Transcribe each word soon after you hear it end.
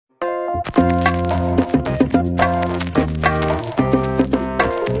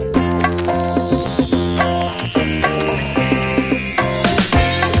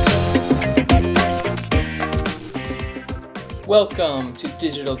Welcome to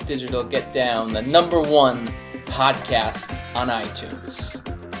Digital Get Down, the #1 podcast on iTunes.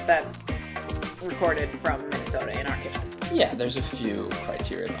 That's recorded from Minnesota in our kitchen. Yeah, there's a few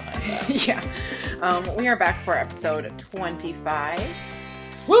criteria behind that. Yeah. We are back for episode 25.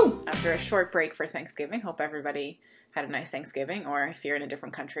 Woo! After a short break for Thanksgiving. Hope everybody had a nice Thanksgiving, or if you're in a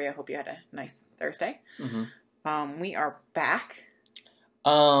different country, I hope you had a nice Thursday. Mm-hmm. We are back.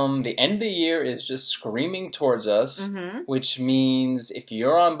 The end of the year is just screaming towards us, which means if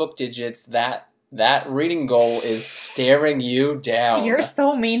you're on Book Digits, that reading goal is staring you down. You're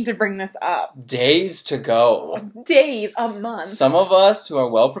so mean to bring this up. Days to go. Days, a month. Some of us who are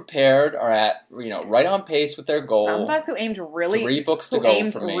well prepared are at, right on pace with their goal. Some of us who aimed really 3 books to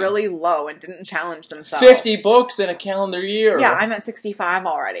go for me. really low and didn't challenge themselves. 50 books in a calendar year. Yeah, I'm at 65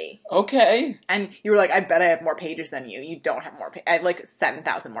 already. Okay. And you were like, I bet I have more pages than you. You don't have more pages. I have like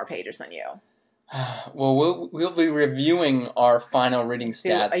 7,000 more pages than you. Well, we'll be reviewing our final reading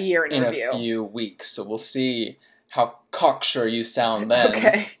stats in a few weeks, so we'll see how cocksure you sound then.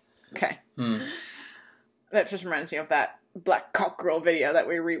 Okay. That just reminds me of that Black Cock Girl video that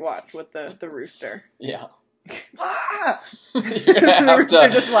we rewatched with the rooster. Yeah. The rooster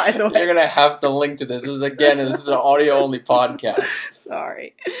just flies away. You're gonna have to link to this. This is an audio-only podcast.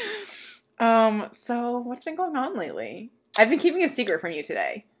 Sorry. So what's been going on lately? I've been keeping a secret from you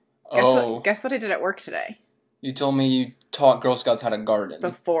today. Guess what I did at work today? You told me you taught Girl Scouts how to garden.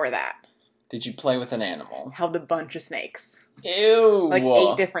 Before that. Did you play with an animal? Held a bunch of snakes. Ew. Like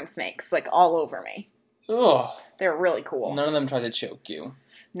 8 different snakes, like all over me. Ugh. They were really cool. None of them tried to choke you.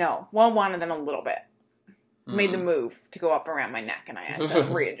 No. Well, one of them a little bit. Made the move to go up around my neck, and I had to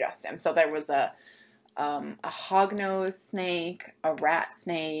readjust him. So there was a hognose snake, a rat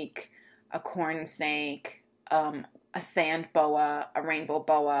snake, a corn snake, a sand boa, a rainbow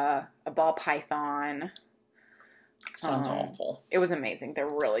boa, a ball python. Sounds awful. It was amazing. They're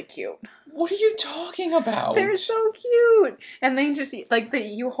really cute. What are you talking about? They're so cute. And they just,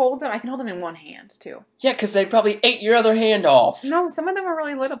 you hold them. I can hold them in one hand, too. Yeah, because they probably ate your other hand off. No, some of them are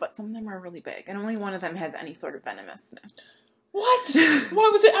really little, but some of them are really big. And only one of them has any sort of venomousness. What? Why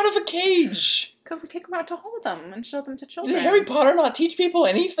was it out of a cage? Because we take them out to hold them and show them to children. Did Harry Potter not teach people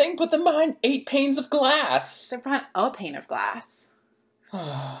anything? Put them behind 8 panes of glass. They're behind a pane of glass.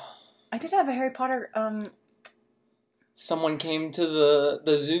 I did have a Harry Potter, Someone came to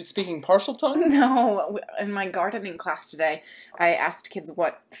the zoo speaking Parseltongue? No. In my gardening class today, I asked kids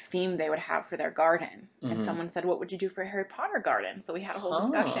what theme they would have for their garden. And someone said, what would you do for a Harry Potter garden? So we had a whole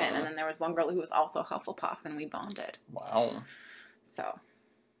discussion. And then there was one girl who was also Hufflepuff, and we bonded. Wow. So.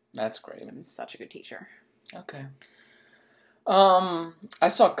 That's great. I'm such a good teacher. Okay. I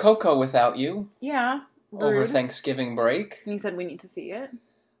saw Coco without you. Yeah. Over Thanksgiving break. And you said we need to see it?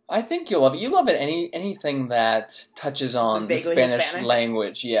 I think you'll love it. You love it anything that touches on the Spanish Hispanic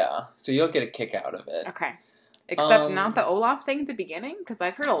language, yeah. So you'll get a kick out of it. Okay. Except not the Olaf thing at the beginning, because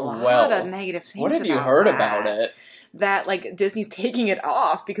I've heard a lot of negative things about that. What have you heard about it? That, Disney's taking it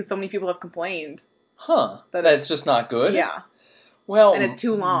off because so many people have complained. Huh. That it's just not good? Yeah. Well, and it's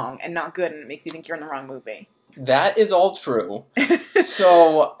too long and not good, and it makes you think you're in the wrong movie. That is all true.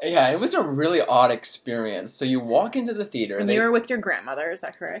 So, yeah, it was a really odd experience. So you walk into the theater. And you were with your grandmother, is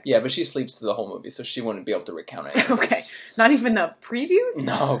that correct? Yeah, but she sleeps through the whole movie, so she wouldn't be able to recount it. Okay. Not even the previews?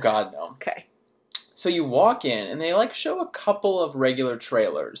 No, God, no. Okay. So you walk in, and they, show a couple of regular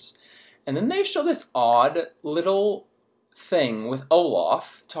trailers. And then they show this odd little thing with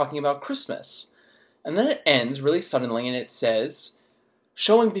Olaf talking about Christmas. And then it ends really suddenly, and it says,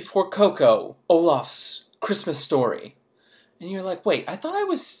 showing before Coco, Olaf's Christmas story. And you're like, wait, I thought I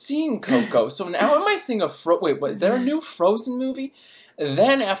was seeing Coco. So now am I seeing wait, is there a new Frozen movie?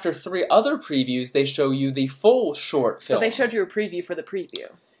 Then after 3 other previews, they show you the full short film. So they showed you a preview for the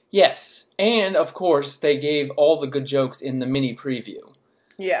preview. Yes. And, of course, they gave all the good jokes in the mini preview.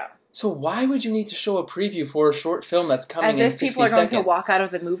 Yeah. So why would you need to show a preview for a short film that's coming in 60 seconds? As if people are going to walk out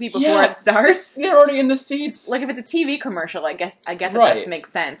of the movie before it starts? They're already in the seats. Like, if it's a TV commercial, I get that makes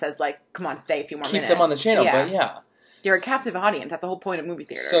sense as, come on, stay a few more minutes. Keep them on the channel, but yeah. You're a captive audience. That's the whole point of movie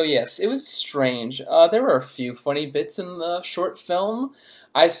theaters. So, yes, it was strange. There were a few funny bits in the short film.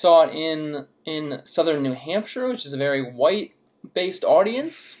 I saw it in southern New Hampshire, which is a very white-based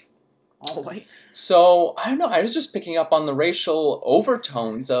audience. All white? So, I don't know. I was just picking up on the racial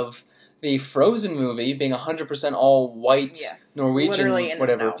overtones of the Frozen movie being 100% all white Norwegian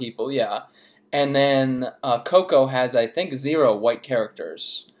whatever people. Yeah. And then Coco has, I think, 0 white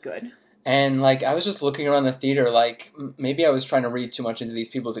characters. Good. And, like, I was just looking around the theater, like, maybe I was trying to read too much into these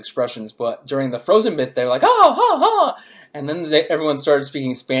people's expressions, but during the Frozen bits, they were like, oh, ha, ha! And then everyone started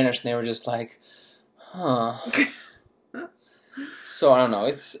speaking Spanish, and they were just like, huh. So, I don't know.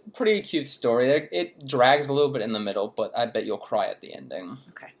 It's a pretty cute story. It drags a little bit in the middle, but I bet you'll cry at the ending.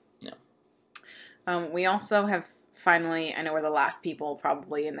 Okay. Yeah. We also have finally, I know we're the last people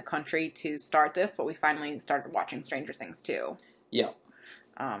probably in the country to start this, but we finally started watching Stranger Things too. Yeah.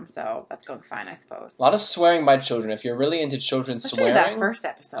 So that's going fine, I suppose. A lot of swearing by children. If you're really into children Especially swearing, that first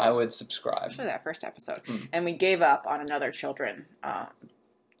episode. I would subscribe. Especially that first episode. Hmm. And we gave up on another children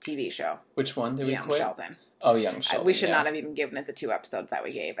TV show. Which one did we Young quit? Sheldon. Oh, Young Sheldon. We should not have even given it the 2 episodes that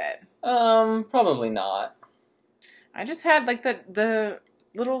we gave it. Probably not. I just had like the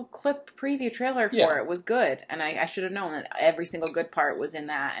little clip preview trailer for it was good, and I should have known that every single good part was in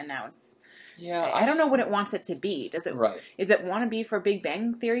that, and now it's. Yeah, I don't know what it wants it to be. Does it? Right. Is it want to be for Big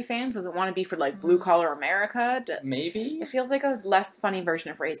Bang Theory fans? Does it want to be for like Blue Collar America? Maybe. It feels like a less funny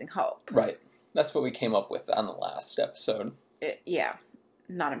version of Raising Hope. Right. That's what we came up with on the last episode. Yeah,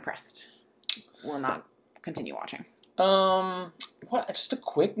 not impressed. Will not continue watching. Just a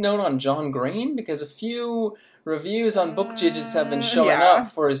quick note on John Green, because a few reviews on BookJidgets have been showing up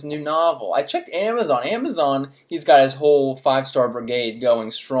for his new novel. I checked Amazon. He's got his whole 5-star brigade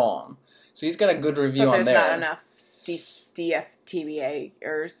going strong. So he's got a good review on there. But there's not enough DFTBAers.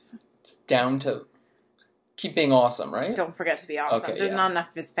 It's down to keep being awesome, right? Don't forget to be awesome. Okay, there's yeah. not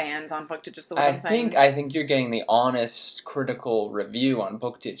enough of his fans on BookDigits. I think you're getting the honest, critical review on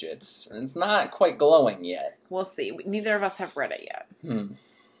BookDigits, and it's not quite glowing yet. We'll see. Neither of us have read it yet.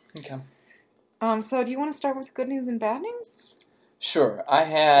 Okay. So do you want to start with good news and bad news? Sure.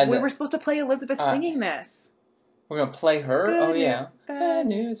 We were supposed to play Elizabeth singing this. We're gonna play her? Good yeah. news, Bad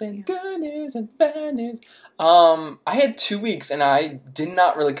news and good news and bad news. I had 2 weeks and I did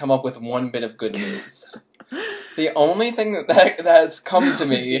not really come up with one bit of good news. The only thing that's come to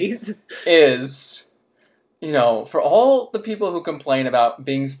me is, for all the people who complain about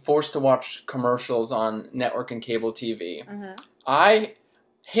being forced to watch commercials on network and cable TV, I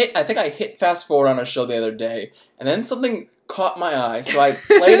think I hit fast forward on a show the other day, and then something caught my eye, so I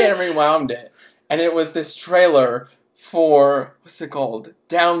played it and rewound it. And it was this trailer for, what's it called?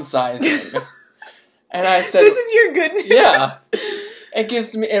 Downsizing. And I said, this is your good news. Yeah.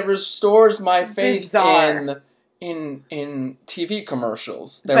 It restores my faith in TV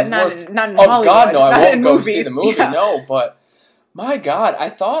commercials. But not in Hollywood. Oh God, no, I won't go movies. see the movie, yeah. no, but my God, I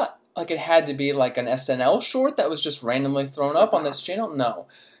thought like it had to be like an SNL short that was just randomly thrown up on this channel. No.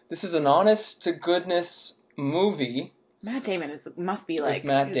 This is an honest to goodness movie. Matt Damon must be like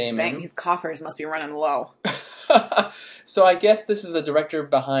Matt Damon. His coffers must be running low. So I guess this is the director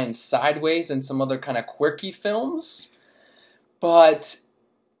behind Sideways and some other kind of quirky films. But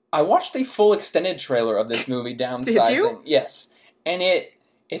I watched the full extended trailer of this movie, Downsizing. Did you? Yes. And it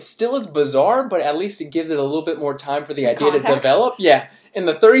still is bizarre, but at least it gives it a little bit more time for the idea context. to develop. Yeah. In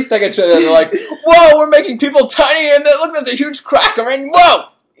the 30-second trailer, they're like, whoa, we're making people tiny, and then look, there's a huge cracker, and whoa!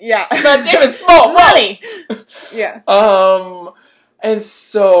 Yeah. Matt Damon's small, money! Yeah. And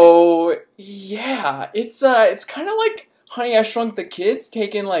so, yeah, it's kind of like Honey, I Shrunk the Kids,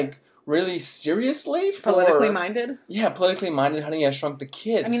 taken, like, really seriously. Politically minded? Yeah, politically minded Honey, I Shrunk the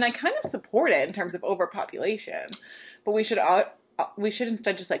Kids. I mean, I kind of support it in terms of overpopulation, but we should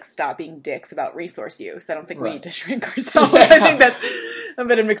instead just, like, stop being dicks about resource use. I don't think we need to shrink ourselves. Yeah. I think that's a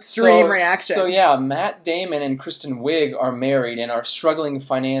bit of an extreme reaction. So, yeah, Matt Damon and Kristen Wiig are married and are struggling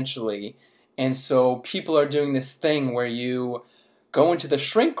financially, and so people are doing this thing where you go into the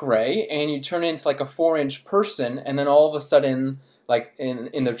shrink ray and you turn into like a 4-inch person, and then all of a sudden, like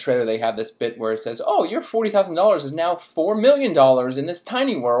in their trailer, they have this bit where it says, "Oh, your $40,000 is now $4 million in this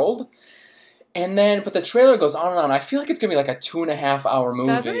tiny world." And then, but the trailer goes on and on. I feel like it's gonna be like a 2.5-hour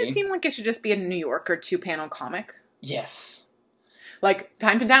movie. Doesn't it seem like it should just be a New Yorker 2-panel comic? Yes. Like,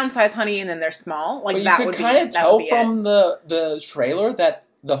 time to downsize, honey, and then they're small. Like, but that you would could kind of tell be from the trailer that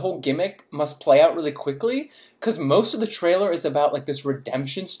the whole gimmick must play out really quickly, because most of the trailer is about like this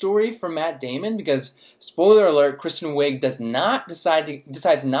redemption story for Matt Damon, because, spoiler alert, Kristen Wiig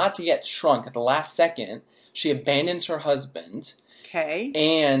decides not to get shrunk at the last second. She abandons her husband. Okay.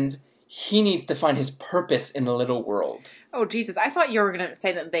 And he needs to find his purpose in the little world. Oh, Jesus. I thought you were going to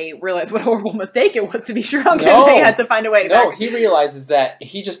say that they realized what a horrible mistake it was to be shrunk, and they had to find a way back. No, he realizes that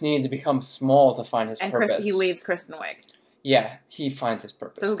he just needed to become small to find his purpose. And he leaves Kristen Wiig. Yeah, he finds his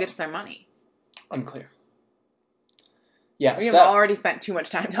purpose. So who gets their money? Unclear. Yeah, we have already spent too much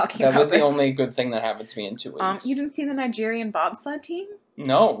time talking about this. That was the only good thing that happened to me in 2 weeks. You didn't see the Nigerian bobsled team?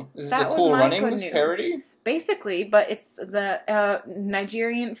 No. Is this a Cool Runnings parody? Basically, but it's the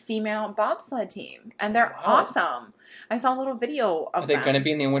Nigerian female bobsled team, and they're awesome. I saw a little video of them. Are they going to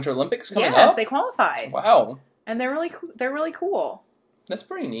be in the Winter Olympics coming up? Yes, they qualified. Wow. And they're really cool. That's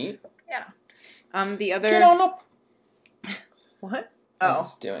pretty neat. Yeah. The other... Get on up. What? I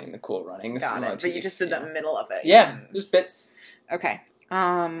was doing the Cool Runnings. Got it. But you just did the middle of it. Yeah, just bits. Okay.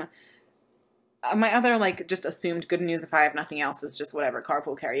 My other, just assumed good news, if I have nothing else, is just whatever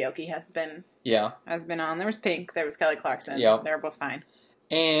Carpool Karaoke has been on. There was Pink, there was Kelly Clarkson. Yeah. They were both fine.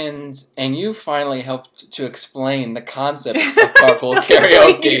 And you finally helped to explain the concept of Carpool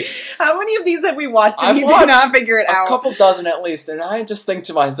Karaoke. How many of these have we watched and you do not figure it out? A couple dozen at least, and I just think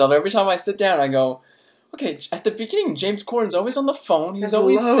to myself, every time I sit down, I go... Okay, at the beginning, James Corden's always on the phone. He's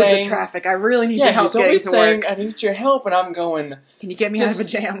always saying... of traffic. I really need your help getting to work. He's always saying, I need your help, and I'm going... Can you get me out of a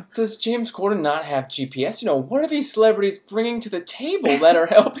jam? Does James Corden not have GPS? What are these celebrities bringing to the table that are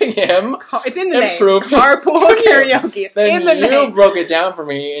helping him It's in the name. Carpool Karaoke. It's in the name. You broke it down for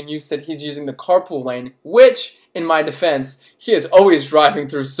me, and you said he's using the carpool lane, which... In my defense, he is always driving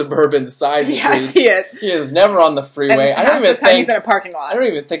through suburban side streets. Yes, he is. He is never on the freeway. And half the time he's in a parking lot. I don't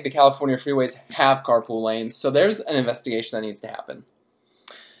even think the California freeways have carpool lanes, so there's an investigation that needs to happen.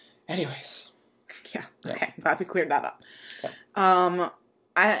 Anyways. Yeah, okay. Glad we cleared that up. Okay.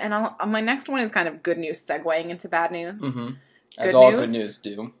 My next one is kind of good news segueing into bad news. Mm-hmm. As all good news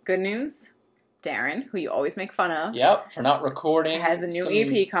do. Good news. Darren, who you always make fun of. Yep, for not recording. Has a new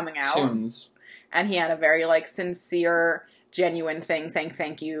EP coming out. Tunes. And he had a very, sincere, genuine thing saying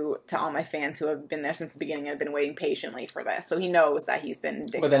thank you to all my fans who have been there since the beginning and have been waiting patiently for this. So he knows that he's been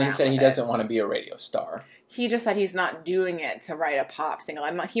digging. But then he said he doesn't want to be a radio star. He just said he's not doing it to write a pop single.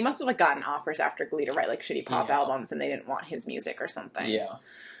 He must have gotten offers after Glee to write shitty pop albums, and they didn't want his music or something. Yeah.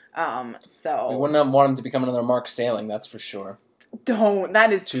 So we wouldn't want him to become another Mark Salling, that's for sure. Don't.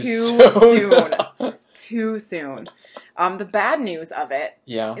 That is too soon. Too soon. The bad news of it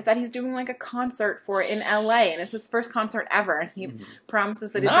is that he's doing a concert for it in LA, and it's his first concert ever. And he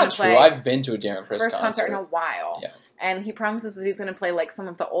promises that he's going to play. I've been to a Darren Criss first concert in a while. Yeah. And he promises that he's going to play some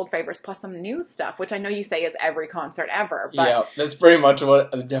of the old favorites plus some new stuff, which I know you say is every concert ever. But yeah, that's pretty much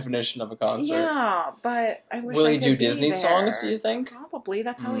what the definition of a concert. Yeah, but I wish Will I he could do be Disney there. songs? Do you think? Probably.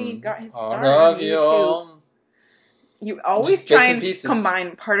 That's how he got his start on YouTube. You always try and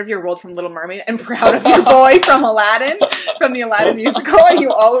combine part of your world from Little Mermaid and Proud of Your Boy from Aladdin, from the Aladdin musical, and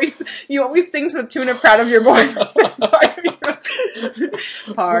you always sing to the tune of Proud of Your Boy.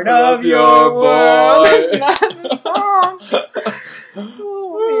 Part of your world. It's not the song.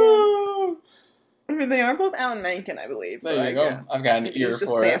 Oh, I mean, they are both Alan Menken, I believe. There you go. I've got an ear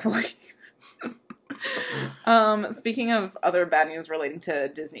for it. Speaking of other bad news relating to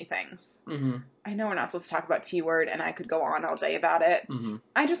Disney things, mm-hmm. I know we're not supposed to talk about T-Word, and I could go on all day about it. Mm-hmm.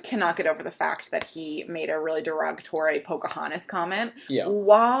 I just cannot get over the fact that he made a really derogatory Pocahontas comment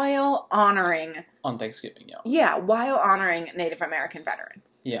while honoring... On Thanksgiving, Yeah, while honoring Native American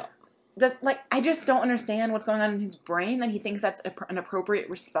veterans. Yeah. I just don't understand what's going on in his brain that he thinks that's an appropriate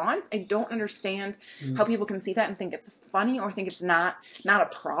response. I don't understand how people can see that and think it's funny or think it's not a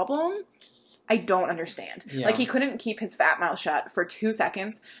problem. I don't understand. Yeah. He couldn't keep his fat mouth shut for 2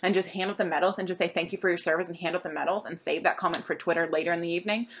 seconds and just hand out the medals and just say thank you for your service and hand out the medals and save that comment for Twitter later in the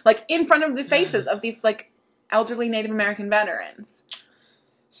evening. In front of the faces of these, elderly Native American veterans.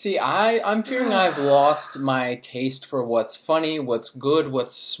 See, I'm fearing I've lost my taste for what's funny, what's good,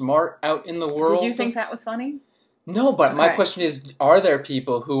 what's smart out in the world. Did you think that was funny? No, but my question is, are there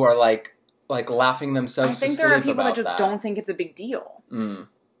people who are, laughing themselves to sleep about that? I think there are people that just don't think it's a big deal. Mm.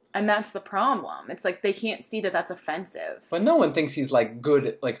 And that's the problem. It's they can't see that that's offensive. But no one thinks he's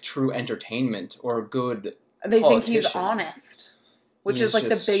good, true entertainment or good They think he's honest, which is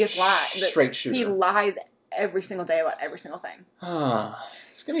the biggest lie. Straight shooter. He lies every single day about every single thing.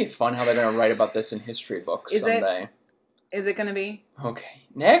 It's going to be fun how they're going to write about this in history books someday. Is it going to be? Okay.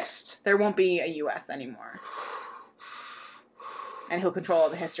 Next. There won't be a U.S. anymore. And he'll control all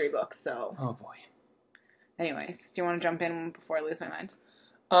the history books, so... Oh, boy. Anyways, do you want to jump in before I lose my mind?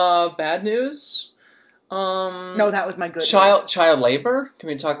 Bad news? No, that was my good news. Child labor? Can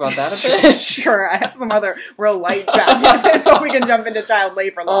we talk about that a bit? Sure, I have some other real light bad news, so we can jump into child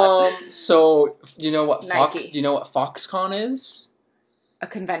labor laws. So, do you know what Nike. Do you know what Foxconn is? A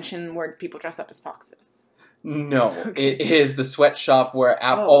convention where people dress up as foxes. No, okay. It is the sweatshop where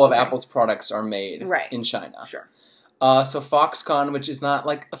all of Apple's products are made in China. Sure. So Foxconn, which is not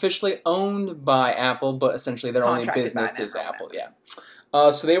officially owned by Apple, but essentially their only business is Apple. Yeah.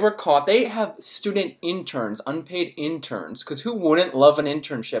 So they were caught. They have student interns, unpaid interns, because who wouldn't love an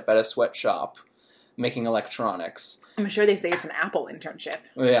internship at a sweatshop making electronics. I'm sure they say it's an Apple internship.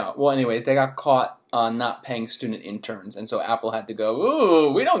 Yeah. Well, anyways, they got caught not paying student interns, and so Apple had to go,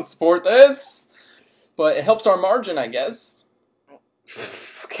 ooh, we don't support this. But it helps our margin, I guess.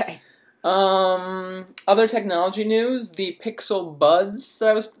 Okay. Other technology news, the Pixel Buds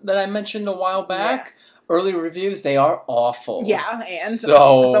that I mentioned a while back. Yes. Early reviews, they are awful. Yeah, and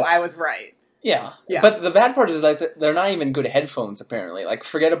so I was right. Yeah. But the bad part is like they're not even good headphones apparently. Like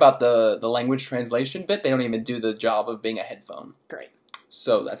forget about the language translation bit, they don't even do the job of being a headphone. Great.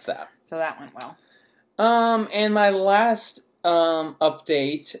 So that's that. So that went well. And my last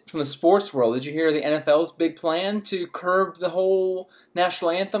update from the sports world, did you hear the NFL's big plan to curb the whole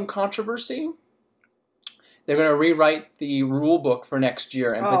national anthem controversy? They're going to rewrite the rule book for next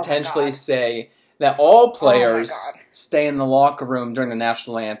year and potentially say that all players stay in the locker room during the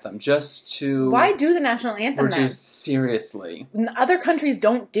national anthem just to... Why do the national anthem reduce then? Seriously. Other countries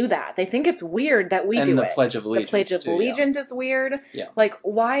don't do that. They think it's weird that we do it. And the Pledge of Allegiance. The Pledge of Allegiance is weird. Yeah. Like,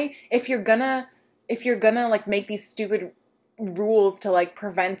 why, if you're gonna like make these stupid rules to like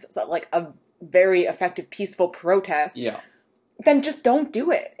prevent like a very effective peaceful protest, then just don't do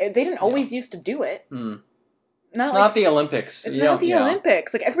it. They didn't always used to do it. It's not the Olympics. It's not the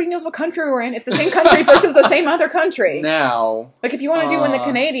Olympics. Like, everybody knows what country we're in. It's the same country versus the same other country. Now. Like, if you want to do when the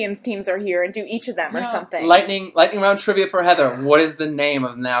Canadians teams are here and do each of them or something. Lightning round trivia for Heather. What is the name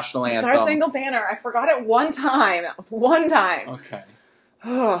of the national anthem? Star Spangled Banner. I forgot it one time. That was one time. Okay.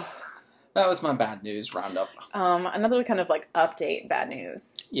 That was my bad news roundup. Another kind of like update bad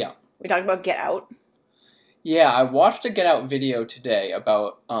news. Yeah. We talked about Get Out. Yeah, I watched a Get Out video today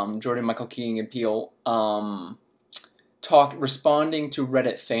about Jordan Michael Keating Peele responding to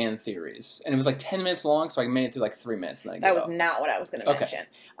Reddit fan theories. And it was like 10 minutes long, so I made it through like 3 minutes. And that was not what I was going to mention.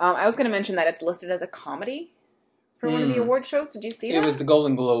 I was going to mention that it's listed as a comedy for one of the award shows. Did you see that? It was the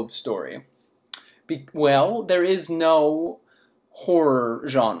Golden Globe story. Well, there is no horror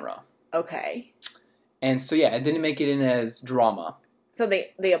genre. Okay. And so, yeah, it didn't make it in as drama. So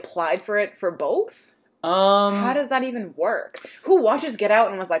they applied for it for both? How does that even work? Who watches Get Out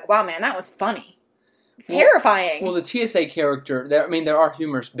and was like, wow, man, that was funny? It's terrifying. Well, the TSA character, there are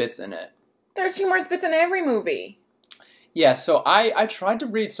humorous bits in it. There's humorous bits in every movie. Yeah, so I tried to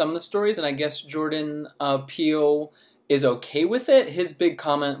read some of the stories, and I guess Jordan Peele is okay with it. His big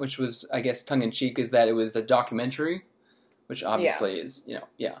comment, which was, I guess, tongue-in-cheek, is that it was a documentary, which obviously is,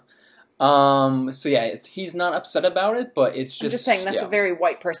 So, yeah, he's not upset about it, but it's just... I'm just saying that's a very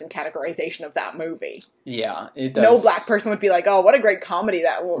white person categorization of that movie. Yeah, it does. No black person would be like, oh, what a great comedy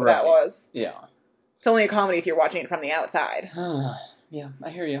that was. Yeah. It's only a comedy if you're watching it from the outside. Yeah, I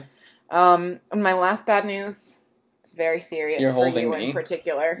hear you. My last bad news, it's very serious for you in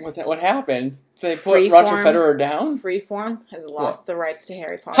particular. What happened? Did they put Roger Federer down? Freeform has lost the rights to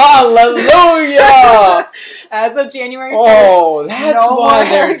Harry Potter. Hallelujah! As of January 1st. Oh, that's why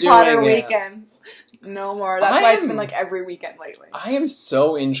they're doing Potter it. Weekends. No more. That's why it's been like every weekend lately. I am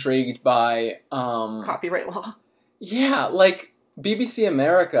so intrigued by... copyright law. Yeah, like... BBC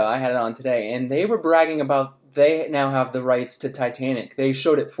America, I had it on today, and they were bragging about they now have the rights to Titanic. They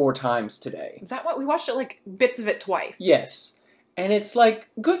showed it 4 times today. Is that what? We watched it, like, bits of it twice. Yes. And it's like,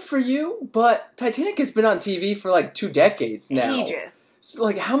 good for you, but Titanic has been on TV for like 2 decades now. Ages. So,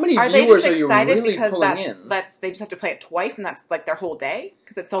 like, how many viewers are you really pulling in? They just have to play it twice, and that's like their whole day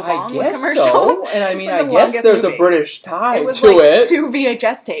because it's so long with commercials. So. And I mean, I guess there's a British tie to it. It was like 2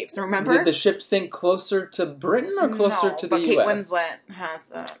 VHS tapes. Remember? Did the ship sink closer to Britain or closer to the Kate U.S.? Winslet has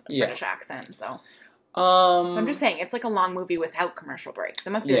a British accent, so. I'm just saying, it's like a long movie without commercial breaks.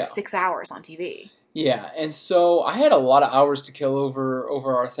 It must be like 6 hours on TV. Yeah, and so I had a lot of hours to kill over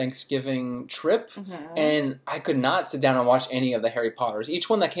our Thanksgiving trip, and I could not sit down and watch any of the Harry Potters. Each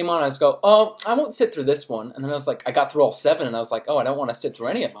one that came on, I was go, oh, I won't sit through this one. And then I was like, I got through all 7, and I was like, oh, I don't want to sit through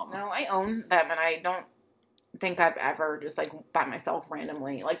any of them. No, I own them, and I don't think I've ever just, like, by myself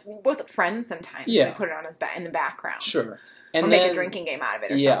randomly, like, with friends sometimes, I put it on in the background. Sure. And make a drinking game out of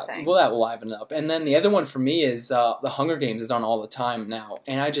it or something. Well, that will liven it up. And then the other one for me is The Hunger Games is on all the time now.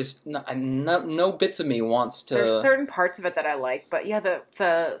 And I just, no bits of me wants to... There's certain parts of it that I like, but yeah,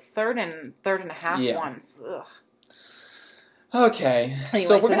 the third and a half ones, ugh. Okay. Anyway,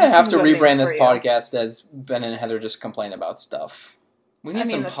 so we're going to have to rebrand this podcast as Ben and Heather just complain about stuff. We need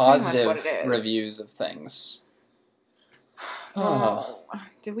some positive reviews of things. Oh.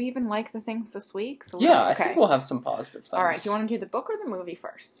 Do we even like the things this week? So Yeah, okay. I think we'll have some positive things. All right, do you want to do the book or the movie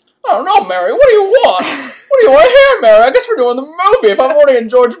first? I don't know, Mary. What do you want? What do you want to hear, Mary? I guess we're doing the movie. If I'm already in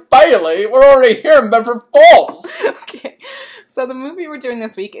George Bailey, we're already here in Bedford Falls. Okay. So the movie we're doing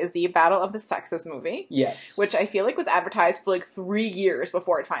this week is the Battle of the Sexes movie. Yes. Which I feel like was advertised for like 3 years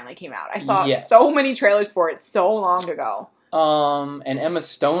before it finally came out. I saw so many trailers for it so long ago. And Emma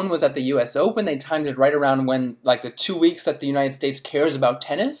Stone was at the U.S. Open. They timed it right around when, like, the 2 weeks that the United States cares about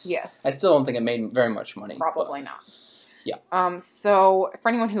tennis. Yes. I still don't think it made very much money. Probably not. Yeah. So for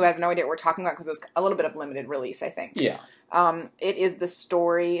anyone who has no idea what we're talking about, because it was a little bit of limited release, I think. Yeah. It is the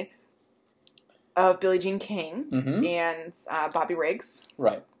story of Billie Jean King and Bobby Riggs.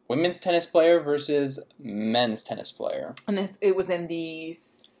 Right. Women's tennis player versus men's tennis player. And it was in the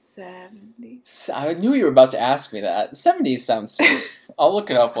 70s. I knew you were about to ask me that. 70s sounds safe. I'll look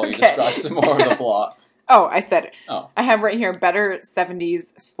it up while you describe some more of the plot. Oh, I said it. Oh. I have right here, better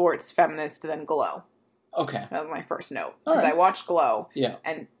 70s sports feminist than Glow. Okay. That was my first note. All Because right. I watched Glow. Yeah.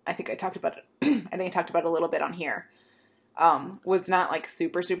 And I think I talked about it. I think I talked about it a little bit on here. Was not like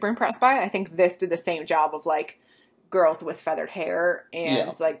super, super impressed by it. I think this did the same job of like girls with feathered hair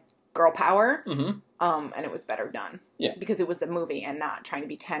and like girl power. Mm-hmm. And it was better done. Yeah. Because it was a movie and not trying to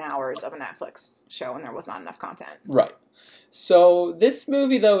be 10 hours of a Netflix show and there was not enough content. Right. So this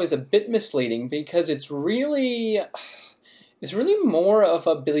movie, though, is a bit misleading because it's really more of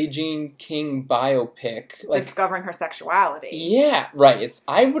a Billie Jean King biopic. Like, discovering her sexuality. Yeah, right.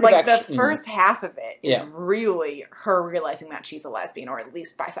 I would have like actually... the first half of it is Yeah. really her realizing that she's a lesbian or at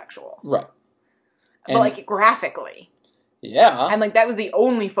least bisexual. Right. But like graphically. Yeah. And like that was the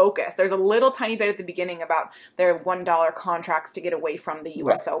only focus. There's a little tiny bit at the beginning about their $1 contracts to get away from the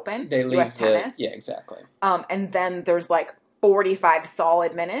U.S. Open, They leave U.S. tennis. Yeah, exactly. And then there's like 45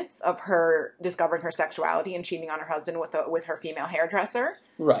 solid minutes of her discovering her sexuality and cheating on her husband with her female hairdresser.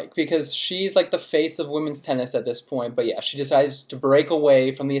 Right, because she's like the face of women's tennis at this point. But yeah, she decides to break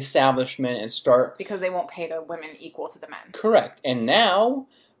away from the establishment and start... Because they won't pay the women equal to the men. Correct. And now...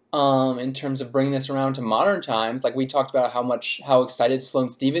 in terms of bringing this around to modern times, like we talked about how excited Sloane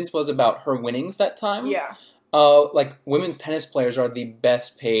Stephens was about her winnings that time. Yeah. Like women's tennis players are the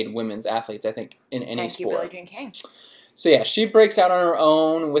best paid women's athletes, I think, in any Thank you, sport. Billie Jean King. So yeah, she breaks out on her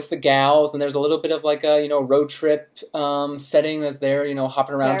own with the gals, and there's a little bit of like a road trip setting as they're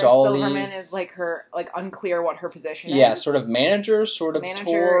hopping around to all Silverman these. is like her unclear what her position is. Yeah, sort of manager, sort of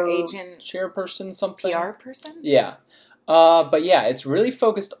tour agent, chairperson, something. PR person. Yeah. But yeah, it's really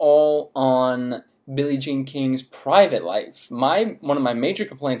focused all on Billie Jean King's private life. One of my major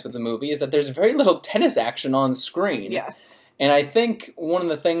complaints with the movie is that there's very little tennis action on screen. Yes. And I think one of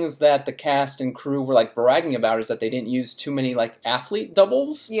the things that the cast and crew were like bragging about is that they didn't use too many like athlete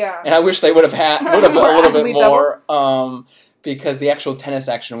doubles. Yeah. And I wish they would have a little bit more because the actual tennis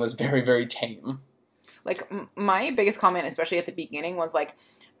action was very, very tame. Like my biggest comment, especially at the beginning, was like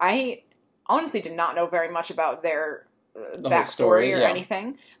I honestly did not know very much about their backstory or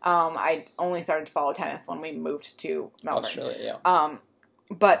anything. I only started to follow tennis when we moved to Melbourne. Australia, yeah.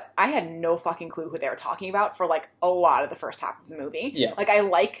 But I had no fucking clue who they were talking about for like a lot of the first half of the movie. Yeah. Like I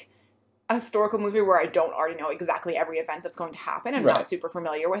like a historical movie where I don't already know exactly every event that's going to happen and not super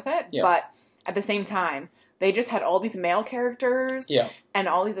familiar with it. Yeah. But at the same time, they just had all these male characters and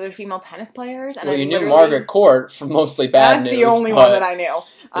all these other female tennis players. And you knew Margaret Court from mostly bad news. That's the only one that I knew.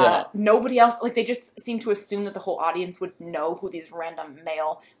 Nobody else, like they just seemed to assume that the whole audience would know who these random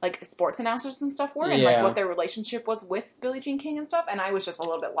male like sports announcers and stuff were and like what their relationship was with Billie Jean King and stuff. And I was just a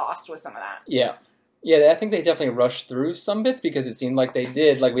little bit lost with some of that. Yeah. Yeah, I think they definitely rushed through some bits because it seemed like they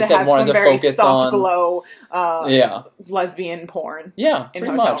did, like we said, wanted to focus on glow, lesbian porn. Yeah, in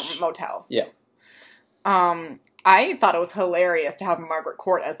motels. Yeah. I thought it was hilarious to have Margaret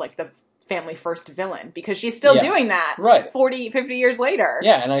Court as like the family first villain because she's still doing that 40, 50 years later.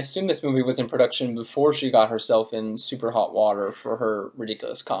 Yeah, and I assume this movie was in production before she got herself in super hot water for her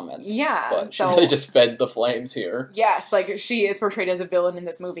ridiculous comments. Yeah. But she really just fed the flames here. Yes, like she is portrayed as a villain in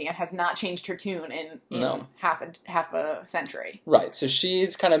this movie and has not changed her tune in half a century. Right, so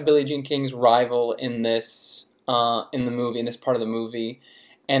she's kind of Billie Jean King's rival in this in this part of the movie.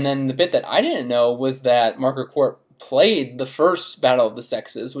 And then the bit that I didn't know was that Margaret Court played the first Battle of the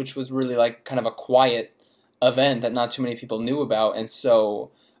Sexes, which was really like kind of a quiet event that not too many people knew about. And so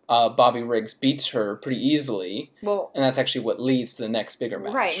Bobby Riggs beats her pretty easily. Well, and that's actually what leads to the next bigger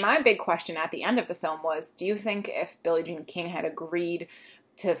match. Right. My big question at the end of the film was, do you think if Billie Jean King had agreed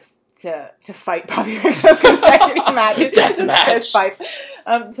to fight Bobby Riggs, I was going to say, can you imagine? Death fist fights.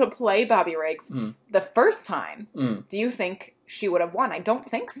 To play Bobby Riggs the first time, do you think she would have won? I don't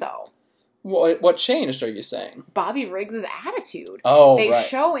think so. What changed, are you saying? Bobby Riggs' attitude. Oh, They right.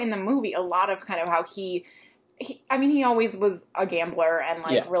 show in the movie a lot of kind of how he always was a gambler and,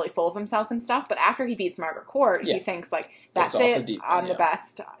 like, Yeah. really full of himself and stuff, but after he beats Margaret Court, Yeah. he thinks, like, Goes that's off the it, deep I'm end, the yeah.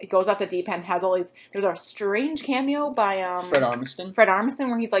 best. He goes off the deep end, has all these, there's a strange cameo by, Fred Armisen? Fred Armisen,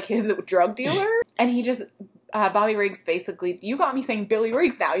 where he's, like, his drug dealer, and he just, Bobby Riggs basically, you got me saying Billy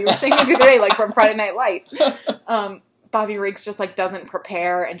Riggs now, you were saying it the other day, like, from Friday Night Lights. Bobby Riggs just, like, doesn't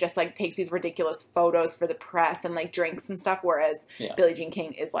prepare and just, like, takes these ridiculous photos for the press and, like, drinks and stuff, whereas Yeah. Billie Jean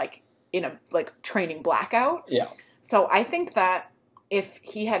King is, like, in a, like, training blackout. Yeah. So I think that if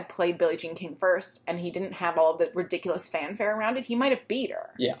he had played Billie Jean King first and he didn't have all the ridiculous fanfare around it, he might have beat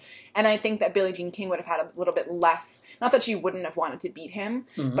her. Yeah. And I think that Billie Jean King would have had a little bit less, not that she wouldn't have wanted to beat him,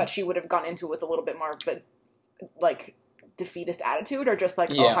 Mhm. but she would have gone into it with a little bit more of a, like, defeatist attitude, or just like,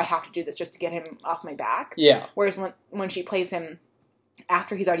 Yeah. oh, I have to do this just to get him off my back. Yeah. Whereas when she plays him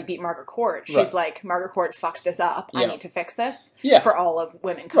after he's already beat Margaret Court, she's Right. like, Margaret Court fucked this up. I Yeah. need to fix this Yeah. for all of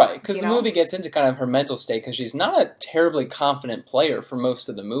women. Right, because you the know? movie gets into kind of her mental state, because she's not a terribly confident player for most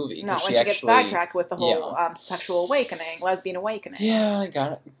of the movie. No, 'cause when she gets sidetracked with the whole sexual awakening, lesbian awakening. Yeah, I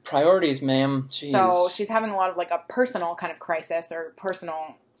got it. Priorities, ma'am. Jeez. So she's having a lot of, like, a personal kind of crisis or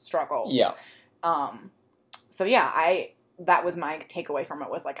personal struggles. Yeah. So yeah, that was my takeaway from it,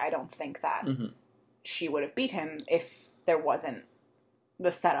 was like, I don't think that Mhm. she would have beat him if there wasn't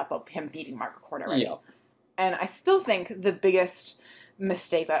the setup of him beating Margaret Court already. Yeah. And I still think the biggest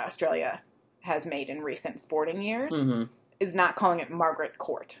mistake that Australia has made in recent sporting years Mhm. is not calling it Margaret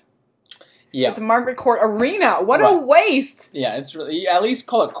Court. Yeah. It's Margaret Court Arena. What a Right. waste! Yeah, it's really, at least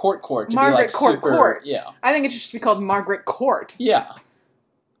call it Court to Margaret be like Court super, Court. Yeah. I think it should be called Margaret Court. Yeah.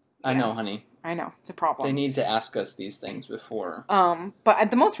 I Yeah. know, honey. I know, it's a problem. They need to ask us these things before. But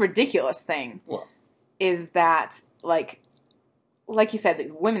the most ridiculous thing What? is that, like you said,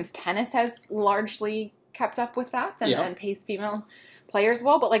 the women's tennis has largely kept up with that and, Yeah. and pays female players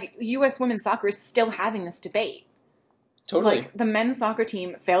well, but, like, U.S. women's soccer is still having this debate. Totally. Like, the men's soccer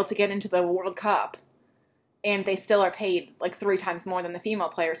team failed to get into the World Cup, and they still are paid, like, 3 times more than the female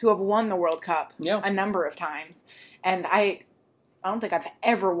players who have won the World Cup Yeah. a number of times. And I don't think I've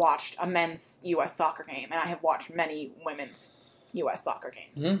ever watched a men's U.S. soccer game, and I have watched many women's U.S. soccer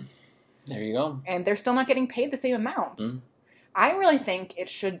games. Mhm. There you go. And they're still not getting paid the same amount. Mhm. I really think it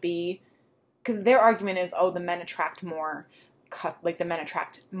should be, because their argument is, oh, the men attract more,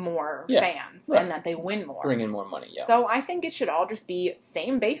 Yeah, fans, right. and that they win more. Bring in more money, yeah. So I think it should all just be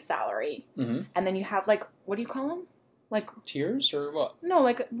same base salary, Mhm. and then you have, like, what do you call them? Like, Tiers or what? no,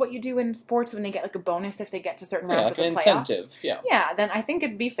 like what you do in sports when they get, like, a bonus if they get to certain Yeah, rounds like of an the playoffs. incentive. Yeah. Yeah, then I think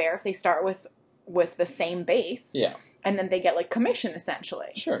it'd be fair if they start with the same base, Yeah. and then they get, like, commission,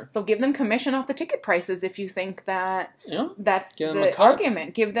 essentially. Sure. So give them commission off the ticket prices if you think that You know? that's Give them a the cut.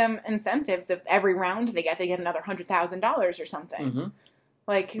 argument. Give them incentives. If every round they get another $100,000 or something. Mm-hmm.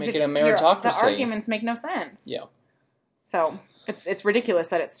 Like, 'cause Make if it a the meritocracy. arguments make no sense. Yeah. So it's ridiculous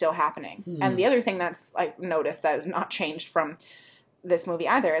that it's still happening. Mhm. And the other thing that's, I noticed that is not changed from this movie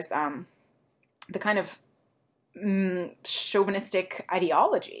either is the kind of chauvinistic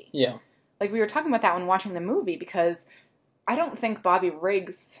ideology. Yeah. Like, we were talking about that when watching the movie, because I don't think Bobby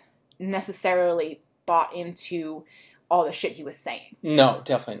Riggs necessarily bought into all the shit he was saying. No,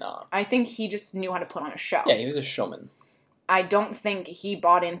 definitely not. I think he just knew how to put on a show. Yeah, he was a showman. I don't think he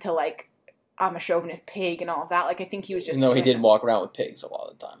bought into, like, I'm a chauvinist pig and all of that. Like, I think he was just No, he doing did it. walk around with pigs a lot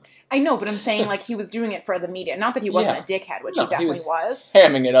of the time. I know, but I'm saying, like, he was doing it for the media. Not that he wasn't Yeah. a dickhead, which No, he he definitely was.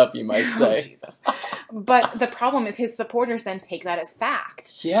 Hamming it up, you might Oh, say. Jesus. But the problem is his supporters then take that as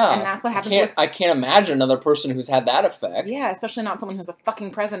fact. Yeah. And that's what happens I can't imagine another person who's had that effect. Yeah, especially not someone who's a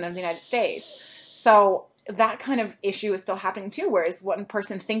fucking president of the United States. So that kind of issue is still happening too, whereas one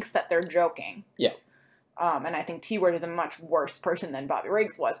person thinks that they're joking. Yeah. And I think T-Word is a much worse person than Bobby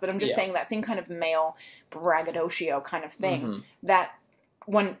Riggs was. But I'm just Yeah. saying that same kind of male braggadocio kind of thing, Mhm. that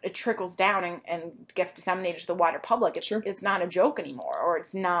when it trickles down and gets disseminated to the wider public, Sure. it's not a joke anymore, or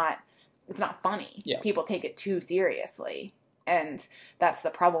it's not funny. Yeah. People take it too seriously. And that's the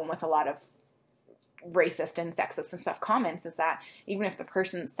problem with a lot of racist and sexist and stuff comments, is that even if the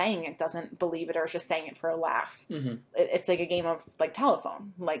person saying it doesn't believe it or is just saying it for a laugh, Mhm. it's like a game of, like,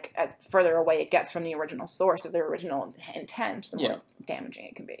 telephone. Like, as further away it gets from the original source of their original intent, the more damaging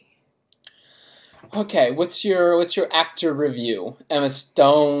it can be. Okay, what's your actor review? Emma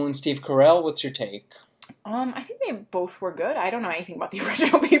Stone, Steve Carell, what's your take? I think they both were good. I don't know anything about the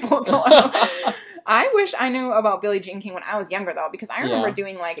original people, so I wish I knew about Billie Jean King when I was younger, though, because I remember Yeah.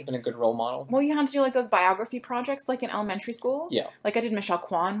 doing, like, You've been a good role model. well, you had to do, like, those biography projects, like, in elementary school. Yeah. Like, I did Michelle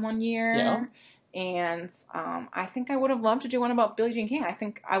Kwan one year. Yeah. And I think I would have loved to do one about Billie Jean King. I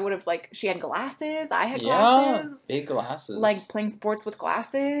think I would have, like, she had glasses. I had glasses. Big glasses. Like, playing sports with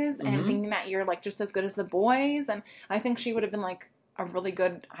glasses and Mhm. thinking that you're, like, just as good as the boys. And I think she would have been, like, a really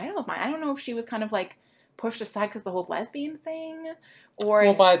good... I don't know if she was kind of, like, pushed aside because the whole lesbian thing. Or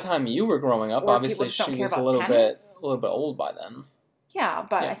Well, if, by the time you were growing up, or obviously people just don't she care was about a little tennis. bit old by then. Yeah,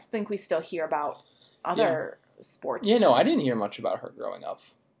 but Yeah. I think we still hear about other sports. Yeah, no, I didn't hear much about her growing up.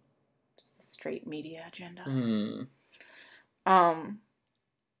 It's the straight media agenda.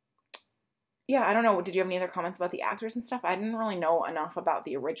 Yeah, I don't know. Did you have any other comments about the actors and stuff? I didn't really know enough about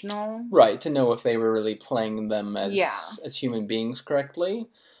the original. Right, to know if they were really playing them as human beings correctly.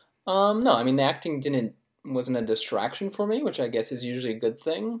 No, I mean, the acting wasn't a distraction for me, which I guess is usually a good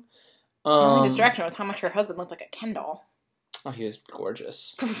thing. The only distraction was how much her husband looked like a Ken doll. Oh, he was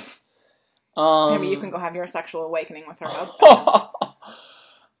gorgeous. Maybe you can go have your sexual awakening with her husband.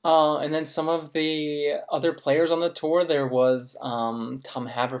 And then some of the other players on the tour, there was Tom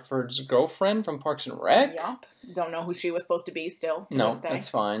Haverford's girlfriend from Parks and Rec. Yup. Don't know who she was supposed to be still. No, that's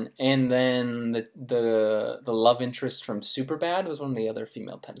fine. And then the love interest from Superbad was one of the other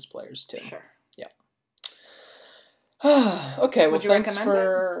female tennis players too. Sure. Yeah. Okay, well, Would you thanks recommend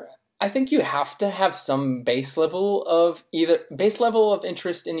for... I think you have to have some base level of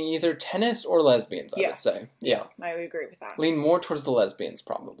interest in either tennis or lesbians, I would say. Yeah. I would agree with that. Lean more towards the lesbians,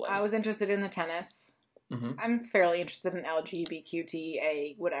 probably. I was interested in the tennis. Mm-hmm. I'm fairly interested in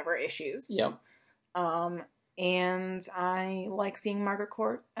LGBTQTA whatever issues. Yep. And I like seeing Margaret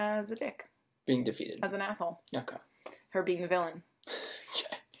Court as a dick. Being defeated. As an asshole. Okay. Her being the villain.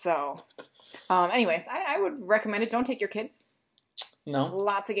 Okay. So, anyways, I would recommend it. Don't take your kids. No.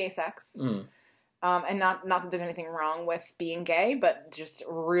 Lots of gay sex. Mm. And not that there's anything wrong with being gay, but just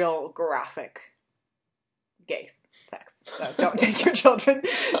real graphic gay sex. So don't take your children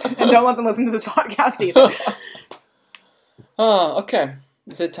and don't let them listen to this podcast either. Oh, okay.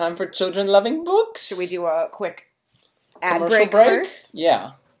 Is it time for children-loving books? Should we do a quick ad Commercial break first?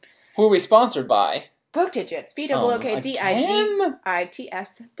 Yeah. Who are we sponsored by? Book Digits.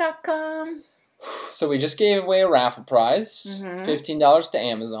 BOOKDIGITS.com. So we just gave away a raffle prize. Mm-hmm. $15 to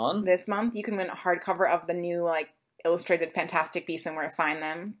Amazon. This month you can win a hardcover of the new, like, illustrated Fantastic Beasts and Where to Find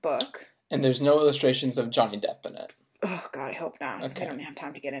Them book. And there's no illustrations of Johnny Depp in it. Oh, God, I hope not. Okay. I don't have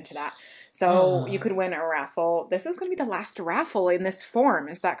time to get into that. So you could win a raffle. This is going to be the last raffle in this form.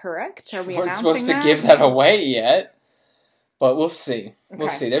 Is that correct? Are we We're announcing supposed to that? give that away yet. But we'll see. We'll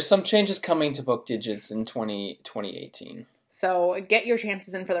Okay. see. There's some changes coming to Book Digits in 2018. So get your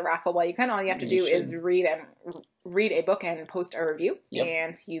chances in for the raffle while you can. All you have to do is read a book and post a review,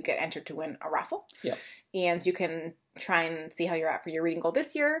 and you get entered to win a raffle. Yep. And you can try and see how you're at for your reading goal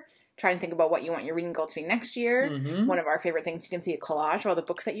this year. Try and think about what you want your reading goal to be next year. Mm-hmm. One of our favorite things, you can see a collage of all the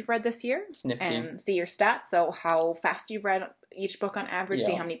books that you've read this year. Nifty. And see your stats. So how fast you've read each book on average. Yeah.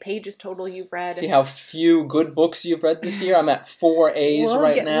 See how many pages total you've read. See how few good books you've read this year. I'm at 4 A's now.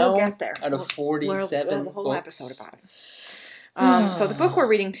 We'll get there. Out of 47 We'll have a whole books. episode about it. So the book we're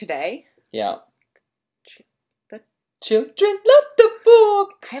reading today... Yeah. The Children love the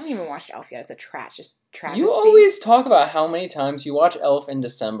books. I haven't even watched Elf yet. It's a travesty. You always talk about how many times you watch Elf in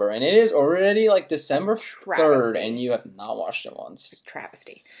December, and it is already like December 3rd, and you have not watched it once.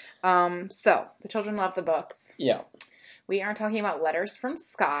 Travesty. So, the children love the books. Yeah. We are talking about Letters from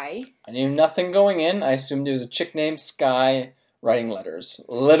Sky. I knew nothing going in. I assumed it was a chick named Sky writing letters.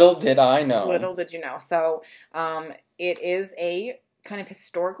 Little did I know. Little did you know. So, it is a kind of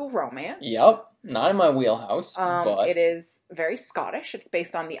historical romance. Yep. Not in my wheelhouse, but... It is very Scottish. It's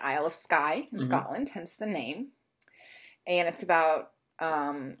based on the Isle of Skye in Scotland, hence the name. And it's about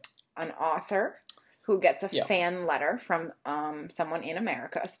an author who gets a fan letter from someone in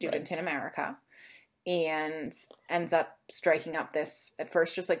America, a student in America, and ends up striking up this, at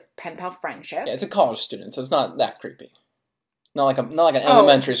first, just like pen pal friendship. Yeah, it's a college student, so it's not that creepy. Not like an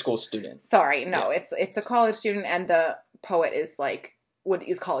elementary school student. Sorry, no, it's a college student, and the poet is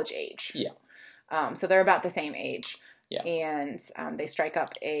is college age. Yeah. So they're about the same age. Yeah. And they strike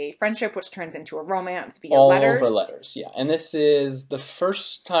up a friendship, which turns into a romance via All letters. over letters, yeah. And this is, the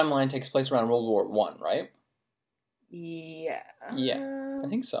first timeline takes place around World War I, right? Yeah. Yeah, I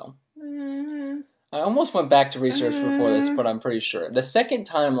think so. Mm, I almost went back to research before this, but I'm pretty sure. The second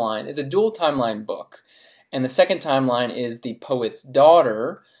timeline is a dual timeline book. And the second timeline is the poet's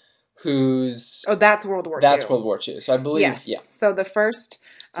daughter, who's... Oh, that's World War II. That's World War II. So I believe, Yes. yeah. So the first...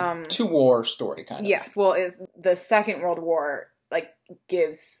 It's a two-war story, kind of. Yes. Well, is the Second World War,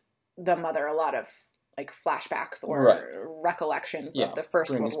 gives the mother a lot of, flashbacks or recollections of the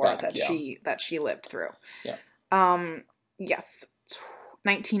First World War that she lived through. Yeah. Yes.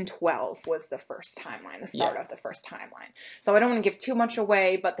 1912 was the first timeline, the start of the first timeline. So I don't want to give too much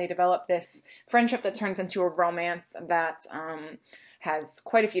away, but they develop this friendship that turns into a romance that has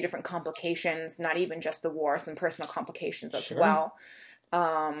quite a few different complications, not even just the war, some personal complications as well.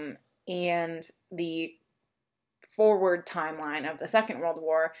 And the forward timeline of the Second World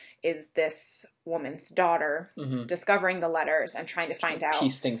War is this woman's daughter discovering the letters and trying to find out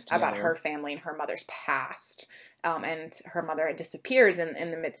about her family and her mother's past. And her mother disappears in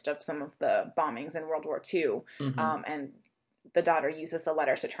the midst of some of the bombings in World War II. And the daughter uses the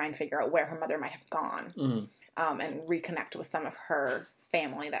letters to try and figure out where her mother might have gone. And reconnect with some of her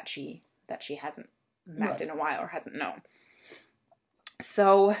family that she hadn't met in a while or hadn't known.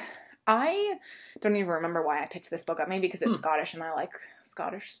 So I don't even remember why I picked this book up. Maybe because it's Scottish and I like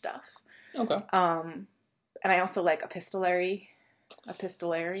Scottish stuff. Okay. And I also like epistolarian.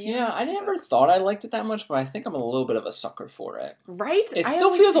 Yeah, I never thought I liked it that much, but I think I'm a little bit of a sucker for it. Right? It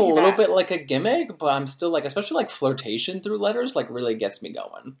still feels a little bit like a gimmick, but I'm still like, especially like flirtation through letters, like really gets me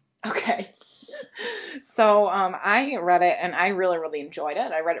going. Okay. So I read it and I really, really enjoyed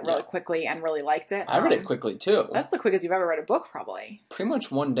it. I read it really quickly and really liked it. I read it quickly too. That's the quickest you've ever read a book, probably. Pretty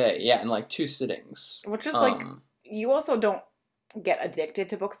much one day, yeah, in like 2 sittings. Which is like, you also don't get addicted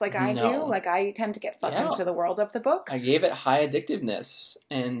to books like I do. Like I tend to get sucked into the world of the book. I gave it high addictiveness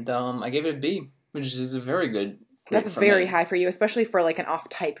and I gave it a B, which is a very good. That's very high for you, especially for like an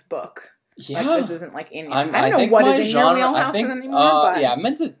off-type book. Yeah. Like, this isn't like in your... I don't know what is in your wheelhouse anymore, but... Yeah, I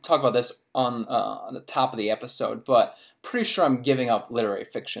meant to talk about this on the top of the episode, but pretty sure I'm giving up literary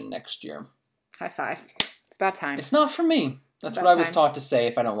fiction next year. High five. It's about time. It's not for me. That's what I was taught to say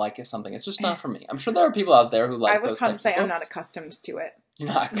if I don't like something. It's just not for me. I'm sure there are people out there who like those types of books. I was taught to say I'm not accustomed to it. You're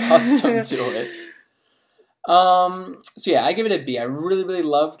not accustomed to it. So yeah, I give it a B. I really, really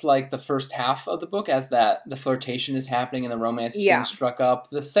loved like the first half of the book as that the flirtation is happening and the romance is being struck up.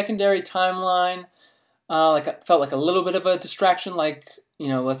 The secondary timeline, felt like a little bit of a distraction. Like, you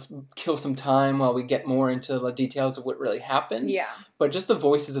know, let's kill some time while we get more into the details of what really happened. Yeah. But just the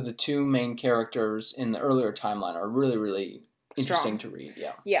voices of the 2 main characters in the earlier timeline are really, really interesting to read.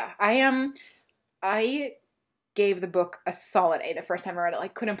 Yeah. Yeah, I gave the book a solid A the first time I read it.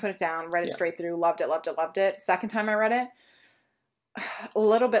 Like, couldn't put it down, read it straight through, loved it. Second time I read it, a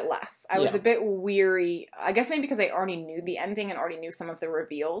little bit less. I was a bit weary. I guess maybe because I already knew the ending and already knew some of the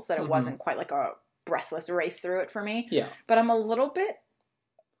reveals, that it wasn't quite like a breathless race through it for me. Yeah. But I'm a little bit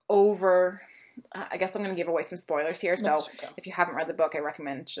over... I guess I'm going to give away some spoilers here. So if you haven't read the book, I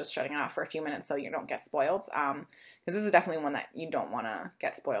recommend just shutting it off for a few minutes so you don't get spoiled. Because this is definitely one that you don't want to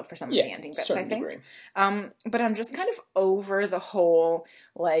get spoiled for some of the ending bits, I think. But I'm just kind of over the whole,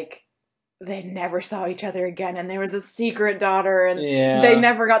 like, they never saw each other again and there was a secret daughter and they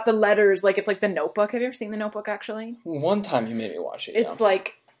never got the letters. Like, it's like The Notebook. Have you ever seen The Notebook, actually? One time you made me watch it, It's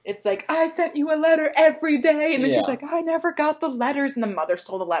like, I sent you a letter every day. And then she's like, I never got the letters. And the mother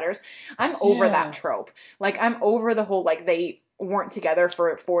stole the letters. I'm over that trope. Like, I'm over the whole, like, they weren't together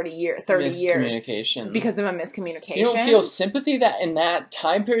for 30 years. Miscommunication. Because of a miscommunication. You don't feel sympathy that in that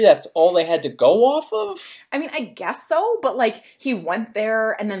time period, that's all they had to go off of? I mean, I guess so. But, like, he went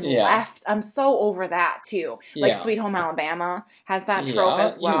there and then left. I'm so over that, too. Like, Sweet Home Alabama has that trope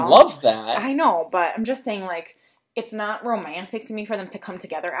as well. You love that. I know. But I'm just saying, like... It's not romantic to me for them to come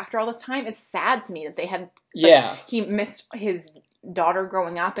together after all this time. It's sad to me that they had... Like, he missed his daughter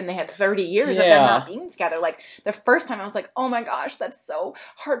growing up and they had 30 years of them not being together. Like, the first time I was like, oh my gosh, that's so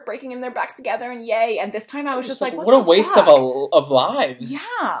heartbreaking and they're back together and yay. And this time I was just like, what a waste of lives.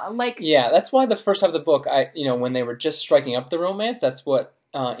 Yeah, like... Yeah, that's why the first half of the book, when they were just striking up the romance, that's what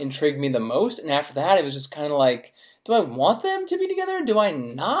intrigued me the most. And after that, it was just kind of like... Do I want them to be together? Do I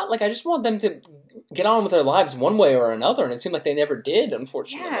not? Like, I just want them to get on with their lives one way or another, and it seemed like they never did,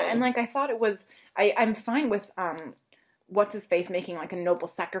 unfortunately. Yeah, and, like, I thought it was... I'm fine with, what's-his-face making, like, a noble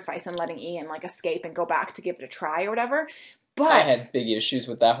sacrifice and letting Ian, like, escape and go back to give it a try or whatever, but... I had big issues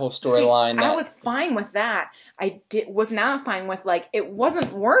with that whole storyline. I was fine with that. I was not fine with, like, it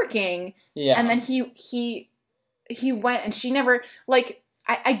wasn't working, and then he went, and she never, like...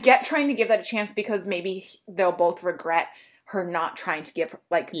 I get trying to give that a chance because maybe they'll both regret her not trying to give,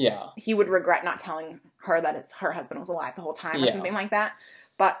 like, he would regret not telling her that her husband was alive the whole time or something like that.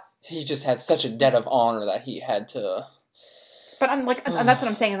 But he just had such a debt of honor that he had to... But I'm like, that's what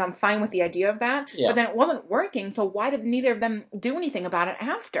I'm saying is I'm fine with the idea of that. Yeah. But then it wasn't working, so why did neither of them do anything about it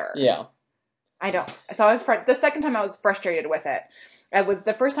after? Yeah. I don't. So I was the second time I was frustrated with it.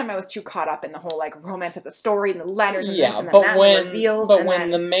 The first time I was too caught up in the whole, like, romance of the story and the letters and this and then that and the reveals. But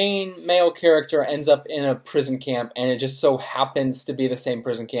when the main male character ends up in a prison camp and it just so happens to be the same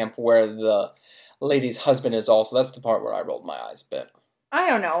prison camp where the lady's husband is also, that's the part where I rolled my eyes a bit. I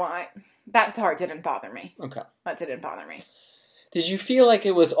don't know. That part didn't bother me. Okay. That didn't bother me. Did you feel like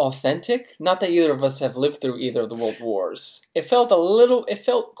it was authentic? Not that either of us have lived through either of the World Wars. It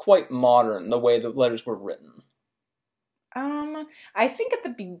felt quite modern, the way the letters were written. I think at the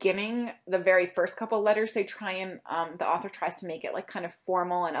beginning, the very first couple letters, they try and, the author tries to make it like kind of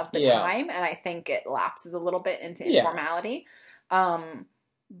formal and of the time, and I think it lapses a little bit into informality.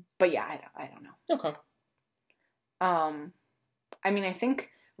 But yeah, I don't know. Okay. I mean, I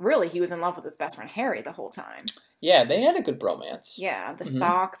think really he was in love with his best friend Harry the whole time. Yeah, they had a good bromance. Yeah, the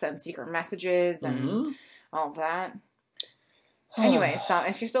stocks and secret messages and all of that. Anyway, so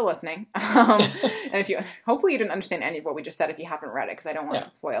if you're still listening, and hopefully you didn't understand any of what we just said if you haven't read it, because I don't want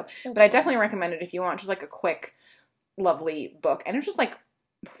it spoiled. But I definitely recommend it if you want just like a quick, lovely book. And it's just like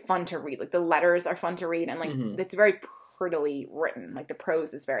fun to read. Like the letters are fun to read, and like it's very prettily written. Like the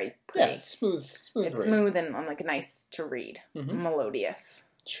prose is very pretty. Yeah, it's smooth. It's smooth and like nice to read. Melodious.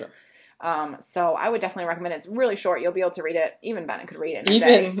 Sure. So I would definitely recommend it. It's really short. You'll be able to read it. Even Bennett could read it in a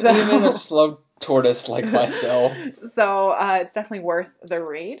day. Even a slow tortoise like myself. So it's definitely worth the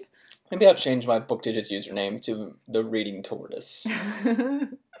read. Maybe I'll change my Book Digits username to the Reading Tortoise.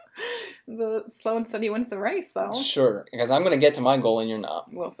 The slow and steady wins the race, though. Sure, because I'm going to get to my goal and you're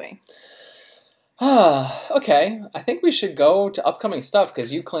not. We'll see. Okay. I think we should go to upcoming stuff,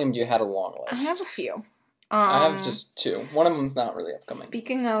 because you claimed you had a long list. I have a few. I have just two. One of them's not really upcoming.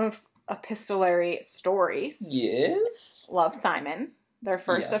 Speaking of epistolary stories. Yes? Love, Simon. Their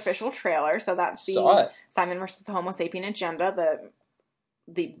first official trailer. So that's the Simon versus the Homo sapien agenda.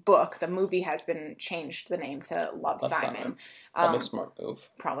 The book, the movie has been changed the name to Love, Simon. Probably a smart move.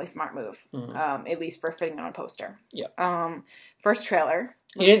 Probably smart move. At least for fitting on a poster. Yeah. First trailer.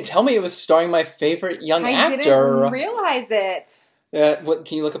 You didn't tell me it was starring my favorite young actor. I didn't realize it.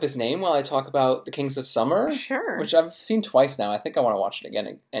 Can you look up his name while I talk about The Kings of Summer? Sure. Which I've seen twice now. I think I want to watch it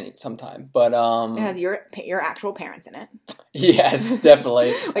again sometime. But it has your actual parents in it. Yes,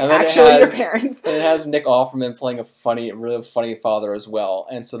 definitely. Like and then actually your parents. And it has Nick Offerman playing a really funny father as well.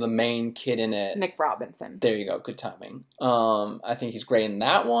 And so the main kid in it, Nick Robinson. There you go. Good timing. I think he's great in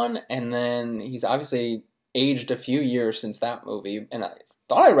that one. And then he's obviously aged a few years since that movie. And I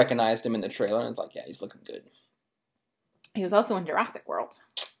thought I recognized him in the trailer. And it's like, yeah, he's looking good. He was also in Jurassic World.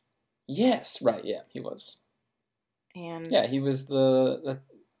 Yes, right, yeah, he was. And yeah, he was the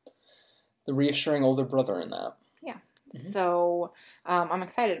reassuring older brother in that. Yeah. So I'm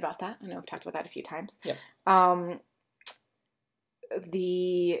excited about that. I know I've talked about that a few times. Yeah.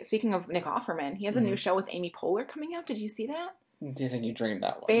 Speaking of Nick Offerman, he has a new show with Amy Poehler coming out. Did you see that? Do you think you dreamed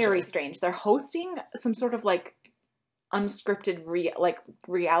that one? Very strange. They're hosting some sort of like unscripted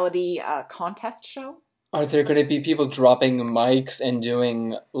reality contest show. Are there going to be people dropping mics and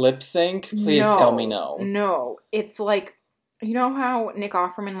doing lip sync? Please tell me no. No. It's like, you know how Nick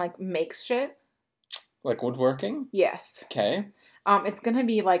Offerman like makes shit? Like woodworking? Yes. Okay. It's going to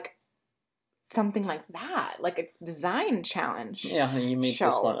be like something like that, like a design challenge. Yeah, honey, you make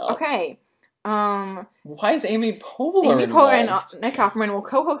this one up. Okay. Why is Amy Poehler Amy Poehler and Nick Offerman will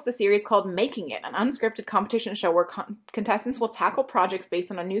co-host the series called Making It, an unscripted competition show where contestants will tackle projects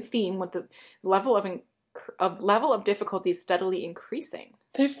based on a new theme with the level of difficulty steadily increasing.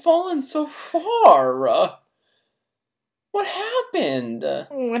 They've fallen so far. What happened?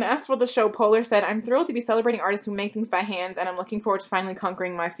 When asked for the show, Poehler said, "I'm thrilled to be celebrating artists who make things by hand, and I'm looking forward to finally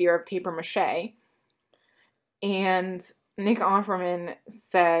conquering my fear of paper mache." And Nick Offerman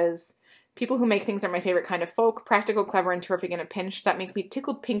says, "People who make things are my favorite kind of folk, practical, clever, and terrific in a pinch. That makes me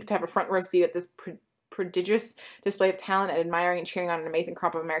tickled pink to have a front row seat at this prodigious display of talent and admiring and cheering on an amazing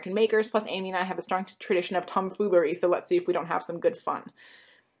crop of American makers. Plus, Amy and I have a strong tradition of tomfoolery, so let's see if we don't have some good fun."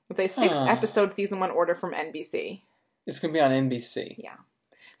 It's a 6-episode season 1 order from NBC. It's going to be on NBC. Yeah.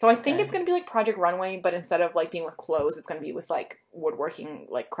 So I think it's going to be like Project Runway, but instead of like being with clothes, it's going to be with like woodworking,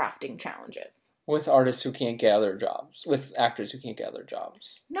 like crafting challenges. With artists who can't get other jobs. With actors who can't get other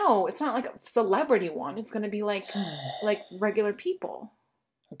jobs. No, it's not like a celebrity one. It's going to be like regular people.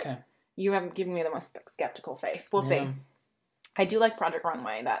 Okay. You haven't given me the most skeptical face. We'll see. I do like Project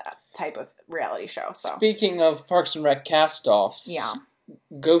Runway, that type of reality show. So. Speaking of Parks and Rec cast-offs, yeah.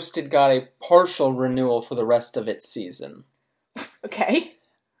 Ghosted got a partial renewal for the rest of its season. Okay.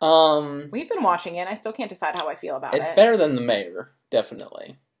 We've been watching it. I still can't decide how I feel about it. It's better than The Mayor,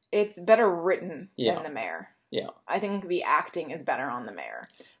 definitely. It's better written than The Mayor. Yeah. I think the acting is better on The Mayor,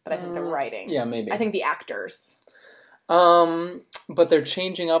 but I think the writing. Yeah, maybe. I think the actors. But they're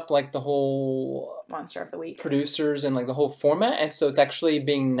changing up like the whole Monster of the Week producers and like the whole format, and so it's actually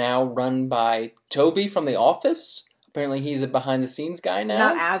being now run by Toby from The Office. Apparently he's a behind-the-scenes guy now.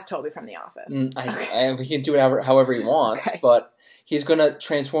 Not as Toby from The Office. He can do it however he wants, Okay. but he's going to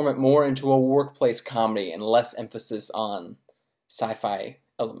transform it more into a workplace comedy and less emphasis on sci-fi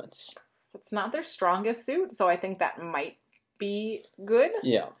elements. It's not their strongest suit, so I think that might be good.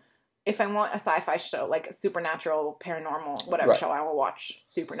 Yeah. If I want a sci-fi show, like a Supernatural, Paranormal, whatever show, I will watch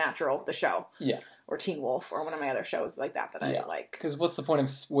Supernatural, the show. Yeah. Or Teen Wolf, or one of my other shows like that I like. Because what's the point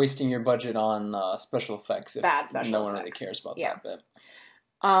of wasting your budget on special effects if Bad special no one effects. really cares about that bit?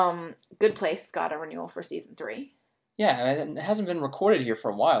 Good Place got a renewal for season 3. Yeah, it hasn't been recorded here for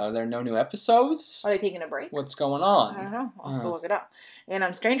a while. Are there no new episodes? Are they taking a break? What's going on? I don't know. I'll have to look it up.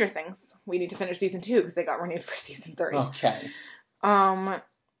 And Stranger Things, we need to finish season 2 because they got renewed for season 3. Okay.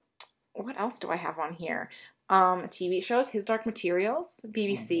 What else do I have on here? TV shows, His Dark Materials.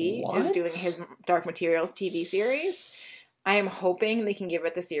 BBC is doing His Dark Materials TV series. I am hoping they can give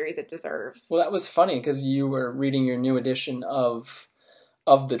it the series it deserves. Well, that was funny because you were reading your new edition of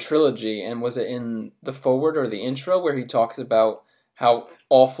the trilogy, and was it in the foreword or the intro where he talks about how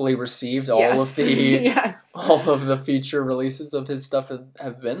awfully received all of the all of the feature releases of his stuff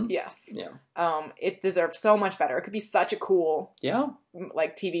have been? Yes. Yeah. It deserves so much better. It could be such a cool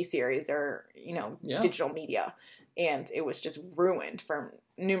like TV series or, digital media. And it was just ruined for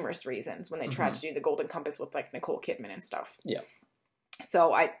numerous reasons when they tried to do the Golden Compass with like Nicole Kidman and stuff. Yeah.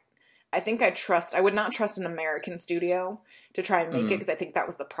 So I think I would not trust an American studio to try and make it, because I think that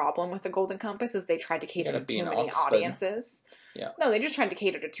was the problem with the Golden Compass, is they tried to cater to too many audiences. Yeah. No, they just tried to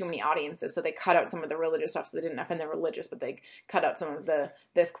cater to too many audiences, so they cut out some of the religious stuff, so they didn't offend the religious, but they cut out some of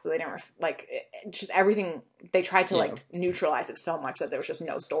this, so they didn't, just everything, they tried to, neutralize it so much that there was just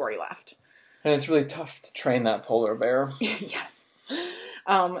no story left. And it's really tough to train that polar bear. Yes.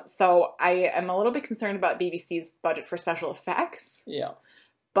 So I am a little bit concerned about BBC's budget for special effects. Yeah.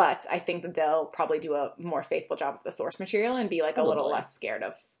 But I think that they'll probably do a more faithful job of the source material and be a little less scared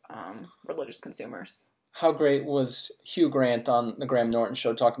of religious consumers. How great was Hugh Grant on the Graham Norton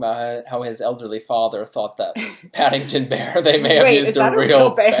show talking about how his elderly father thought that Paddington Bear, they may have used a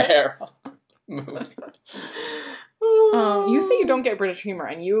real bear movie. You say you don't get British humor,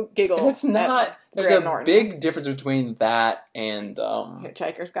 and you giggle. And it's not. There's Graham a Norton. big difference between that and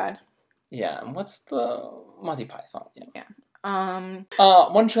Hitchhiker's Guide. Yeah, and what's the Monty Python? Yeah.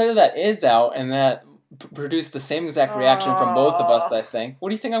 One trailer that is out and that produced the same exact reaction from both of us, I think. What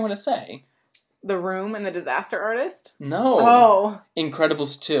do you think I'm going to say? The Room and the Disaster Artist? No. Oh.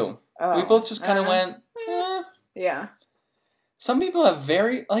 Incredibles 2. We both just kind of went, eh. Yeah. Some people have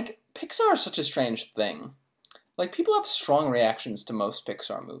Pixar is such a strange thing. Like, people have strong reactions to most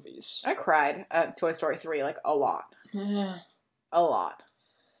Pixar movies. I cried at Toy Story 3, a lot. Yeah. A lot.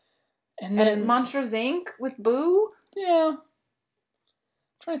 And then Monsters, Inc. with Boo? Yeah. I'm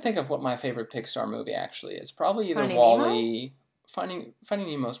trying to think of what my favorite Pixar movie actually is. Probably either Finding WALL-E. Finding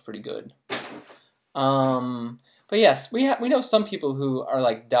Nemo's pretty good. But yes, we know some people who are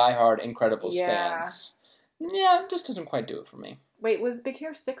diehard Incredibles fans. Yeah, it just doesn't quite do it for me. Wait, was Big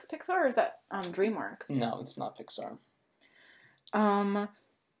Hero 6 Pixar or is that DreamWorks? No, it's not Pixar. I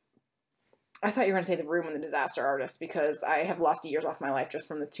thought you were going to say The Room and the Disaster Artist, because I have lost years off my life just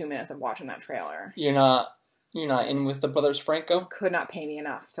from the 2 minutes of watching that trailer. You're not in with the Brothers Franco? Could not pay me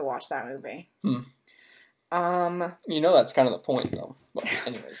enough to watch that movie. That's kind of the point, though. But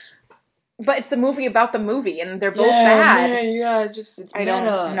anyways. But it's the movie about the movie, and they're both bad. Man, it's I meta.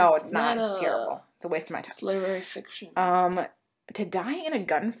 don't. No, it's meta. not. It's terrible. It's a waste of my time. It's literary fiction. To Die in a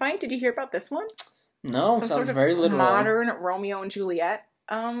Gunfight. Did you hear about this one? No, Some sounds sort of very literal. modern Romeo and Juliet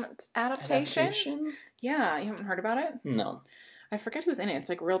adaptation. Yeah, you haven't heard about it? No. I forget who's in it. It's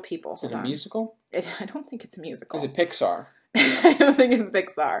real people. Is it a musical? I don't think it's a musical. Is it Pixar? I don't think it's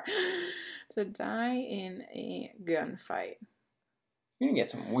Pixar. To Die in a Gunfight. You're going to get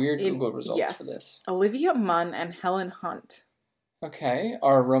some weird Google results for this. Olivia Munn and Helen Hunt. Okay.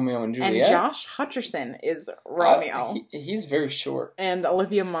 Are Romeo and Juliet? And Josh Hutcherson is Romeo. He's very short. And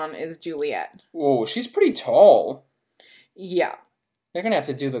Olivia Munn is Juliet. Whoa, she's pretty tall. Yeah. They're going to have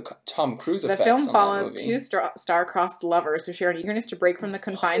to do the Tom Cruise effects. The film follows two star-crossed lovers who share an eagerness to break from the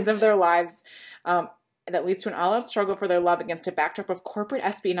confines of their lives that leads to an all-out struggle for their love against a backdrop of corporate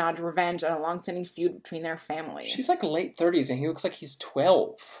espionage, revenge, and a long-standing feud between their families. She's late 30s, and he looks like he's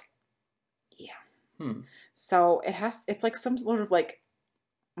 12. Yeah. So it's some sort of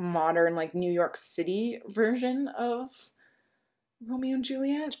modern New York City version of Romeo and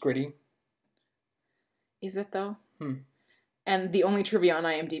Juliet. It's gritty. Is it though? And the only trivia on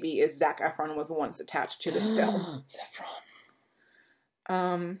IMDb is Zac Efron was once attached to this film.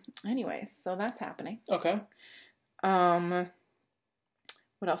 Anyways, so that's happening. Okay. What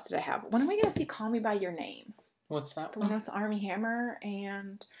else did I have? When am I going to see Call Me by Your Name? What's that The one? one with Armie Hammer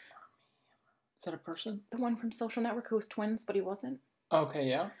and... Is that a person? The one from Social Network who was twins, but he wasn't. Okay,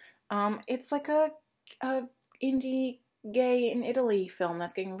 yeah. It's like a indie gay in Italy film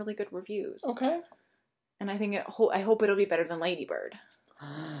that's getting really good reviews. Okay. And I think I hope it'll be better than Lady Bird.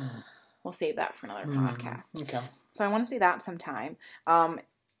 We'll save that for another podcast. Okay. So I want to see that sometime.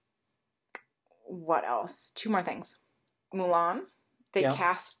 What else? 2 more things. Mulan. They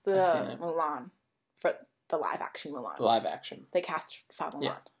cast the Mulan for the live action Mulan. Live action. They cast Fa Mulan.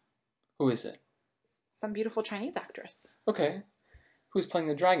 Yeah. Who is it? Some beautiful Chinese actress. Okay. Who's playing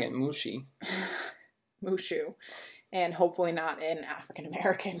the dragon? Mushu. Mushu. And hopefully not an African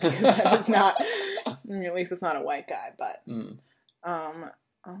American, because that is not, at least it's not a white guy, but I'll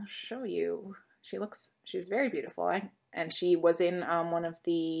show you. She's very beautiful. And she was in one of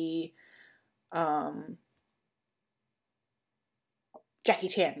the Jackie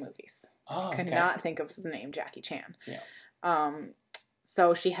Chan movies. Oh, okay. I could not think of the name Jackie Chan. Yeah.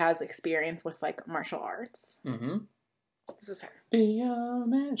 So she has experience with like martial arts. Mm-hmm. This is her. Be a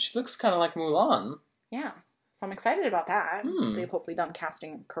man. She looks kind of like Mulan. Yeah. So I'm excited about that. Hmm. They've hopefully done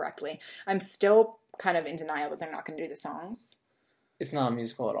casting correctly. I'm still kind of in denial that they're not going to do the songs. It's not a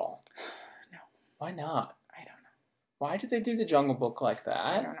musical at all. No. Why not? I don't know. Why did they do the Jungle Book like that?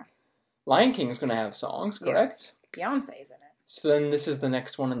 I don't know. Lion King is going to have songs, correct? Yes. Beyonce's in it. So then this is the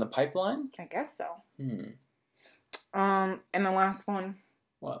next one in the pipeline? I guess so. Hmm. And the last one.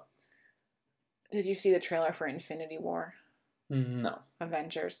 What? Did you see the trailer for Infinity War? No.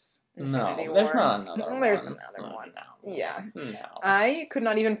 Avengers. No. Infinity War. There's not another one. There's another one. No. Yeah. No. I could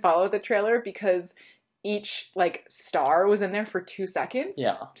not even follow the trailer because each like star was in there for 2 seconds.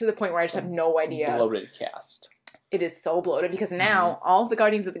 Yeah. To the point where I just have no idea. Bloated cast. It is so bloated because now all of the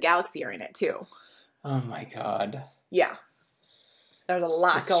Guardians of the Galaxy are in it too. Oh my god. Yeah. There's a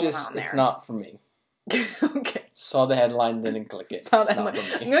lot going on there. It's not for me. Okay. Saw the headline, didn't click it. Saw It's the not headline.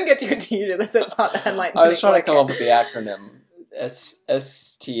 for I'm me. going to get you a t-shirt that says saw the headline. I was trying to come up with the acronym.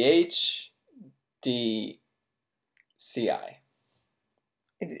 STHDCI.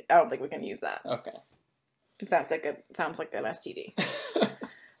 I don't think we can use that. Okay. It sounds like an STD.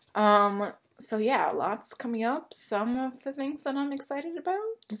 So yeah, lots coming up. Some of the things that I'm excited about.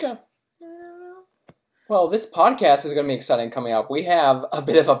 Okay. Well, this podcast is going to be exciting coming up. We have a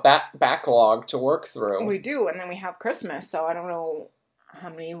bit of a backlog to work through. We do, and then we have Christmas, so I don't know how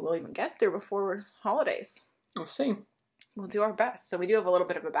many we'll even get through before holidays. We'll see. We'll do our best. So we do have a little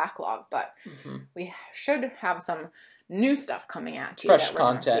bit of a backlog, but we should have some new stuff coming at you. Fresh that we're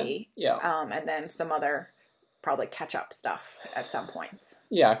gonna content. see. Yeah. And then some other probably catch-up stuff at some point.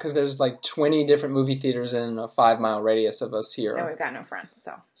 Yeah, because there's like 20 different movie theaters in a 5-mile radius of us here. And we've got no friends,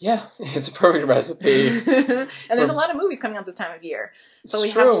 so. Yeah, it's a perfect recipe. And there's a lot of movies coming out this time of year. So we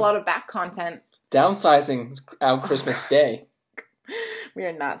It's have a true. lot of back content. Downsizing out Christmas Day. We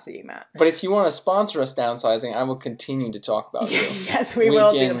are not seeing that. But if you want to sponsor us downsizing, I will continue to talk about you. Yes, we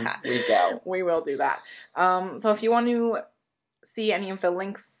will do in, that. Week out. We will do that. So if you want to see any of the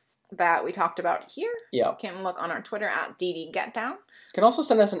links that we talked about here, Yeah. you can look on our Twitter at DDGetDown. You can also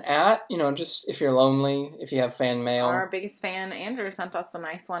send us an just if you're lonely, if you have fan mail. Our biggest fan, Andrew, sent us a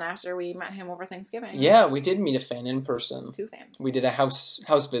nice one after we met him over Thanksgiving. Yeah, we did meet a fan in person. 2 fans. We did a house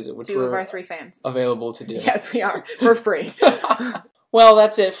visit, which 2 of our 3 fans. available to do. Yes, we are. For free. Well,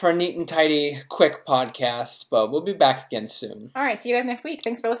 that's it for a neat and tidy, quick podcast, but we'll be back again soon. All right, see you guys next week.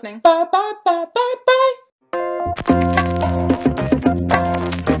 Thanks for listening. Bye, bye, bye, bye,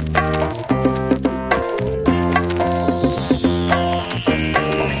 bye.